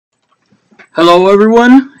Hello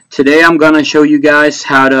everyone, today I'm going to show you guys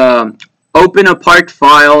how to open a part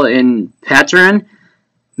file in Patran,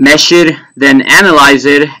 mesh it, then analyze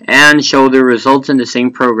it, and show the results in the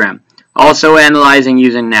same program. Also analyzing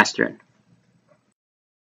using Nastran.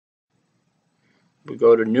 We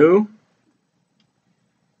go to New.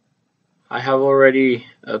 I have already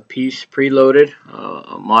a piece preloaded,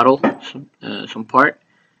 a model, some part.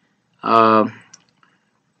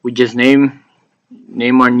 We just name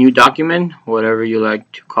our new document, whatever you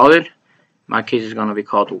like to call it. In my case, it's going to be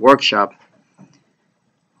called workshop.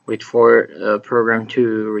 Wait for the program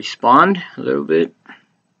to respond a little bit.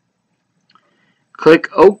 Click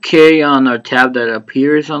OK on our tab that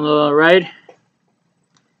appears on the right.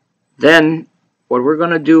 Then what we're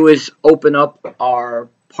going to do is open up our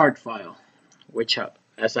part file, which,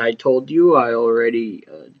 as I told you, I already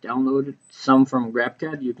downloaded some from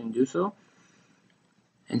GrabCAD. You can do so,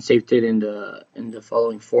 and saved it in the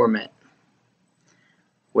following format.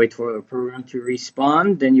 Wait for the program to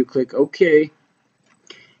respond, then you click OK.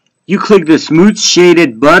 You click the smooth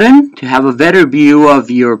shaded button to have a better view of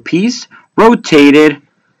your piece. Rotate it,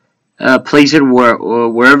 place it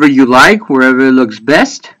wherever you like, wherever it looks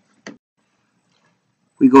best.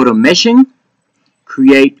 We go to meshing,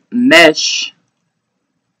 create mesh,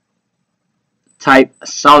 type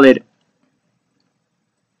solid.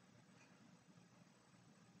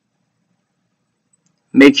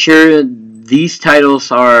 Make sure these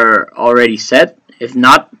titles are already set. If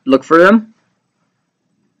not, look for them.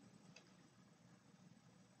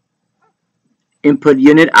 Input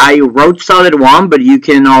unit, I wrote solid 1, but you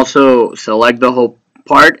can also select the whole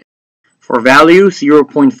part. For value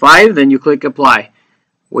 0.5, then you click apply.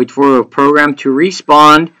 Wait for a program to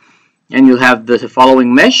respond, and you'll have the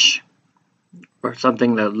following mesh, or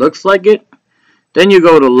something that looks like it. Then you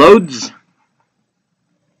go to loads,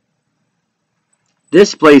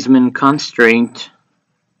 displacement constraint,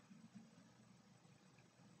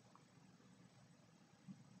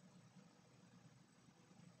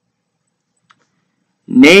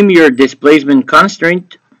 name your displacement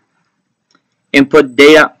constraint, input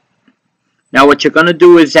data. Now what you're going to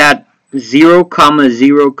do is add 0,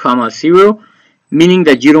 0, 0, meaning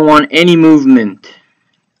that you don't want any movement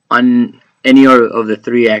on any of the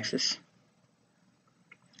three axes.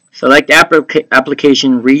 Select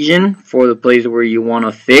application region for the place where you want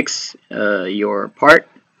to fix your part.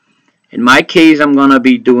 In my case, I'm going to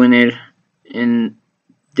be doing it in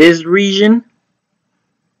this region.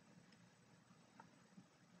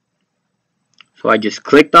 So I just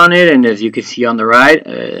clicked on it, and as you can see on the right,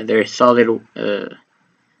 there's the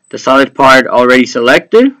solid part already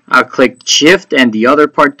selected. I'll click Shift and the other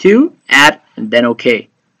part too, add, and then OK.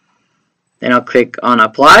 Then I'll click on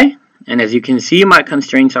Apply, and as you can see, my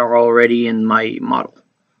constraints are already in my model.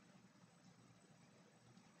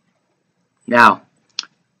 Now,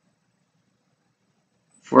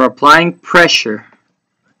 for applying pressure,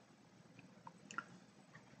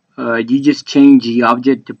 you just change the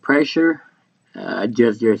object to pressure.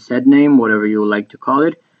 Adjust your set name, whatever you would like to call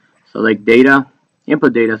it. Select data,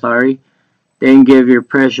 input data, sorry. Then give your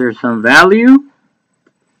pressure some value.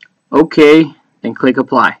 OK, then click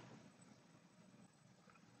apply.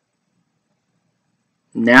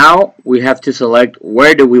 Now we have to select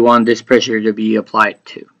where do we want this pressure to be applied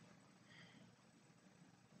to.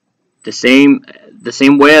 The same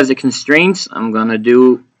way as the constraints, I'm gonna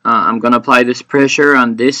apply this pressure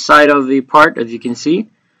on this side of the part, as you can see.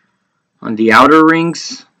 On the outer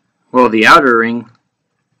rings, well, the outer ring.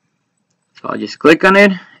 So I'll just click on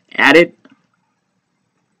it, add it,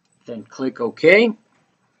 then click OK,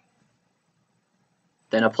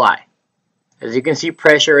 then apply. As you can see,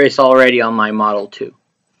 pressure is already on my model too.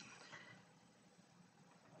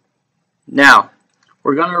 Now,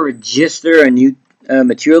 we're going to register a new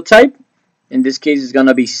material type. In this case, it's going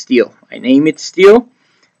to be steel. I name it steel,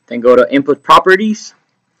 then go to input properties,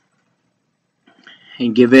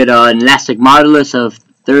 and give it an elastic modulus of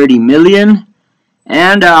 30 million,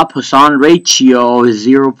 and a Poisson ratio is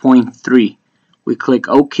 0.3. We click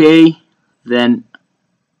OK, then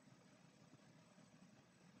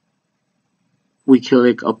we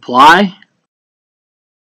click apply.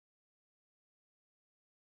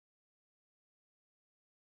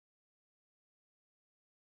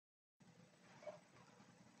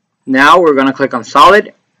 Now we're going to click on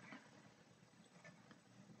solid.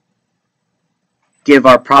 Give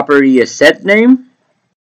our property a set name.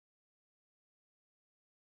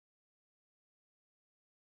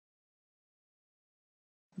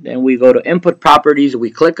 Then we go to input properties,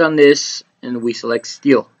 we click on this, and we select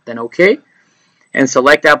steel. Then OK, and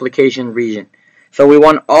select application region. So we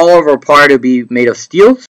want all of our part to be made of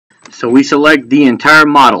steel. So we select the entire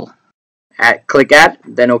model. Click Add,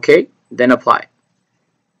 then OK, then Apply.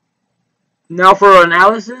 Now for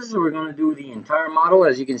analysis, we're going to do the entire model,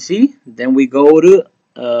 as you can see. Then we go to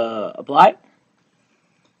Apply.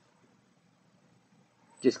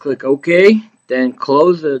 Just click OK, then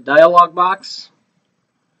close the dialog box.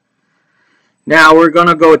 Now we're going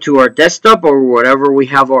to go to our desktop or whatever we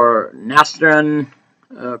have our Nastran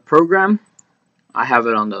program. I have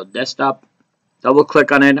it on the desktop. Double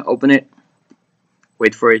click on it, open it,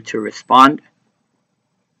 wait for it to respond.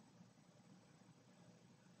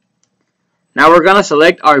 Now we're going to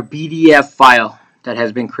select our PDF file that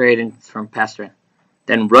has been created from Patran.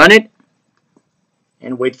 Then run it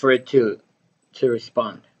and wait for it to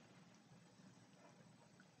respond.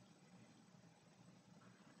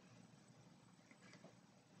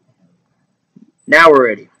 Now we're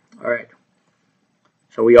ready. Alright.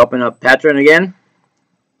 So we open up Patran again.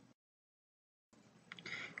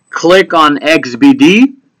 Click on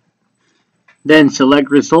XBD. Then select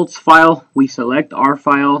results file. We select our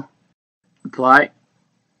file. Apply.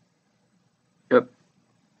 Yep.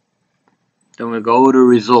 Then we go to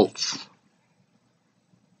results.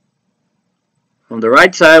 On the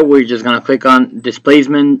right side, we're just going to click on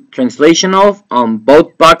displacement translational on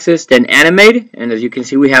both boxes, then animate. And as you can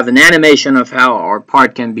see, we have an animation of how our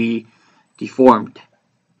part can be deformed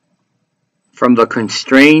from the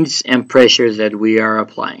constraints and pressures that we are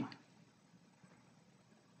applying.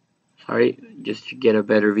 Sorry, just to get a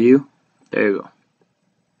better view. There you go.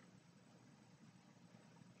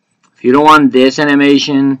 If you don't want this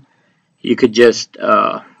animation, you could just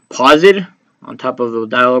pause it on top of the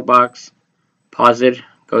dialog box. Pause it,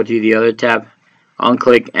 go to the other tab,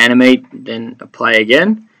 unclick animate, then apply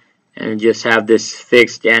again, and just have this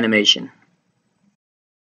fixed animation.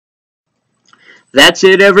 That's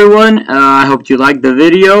it, everyone. I hope you liked the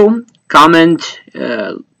video. Comment,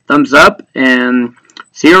 thumbs up, and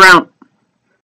see you around.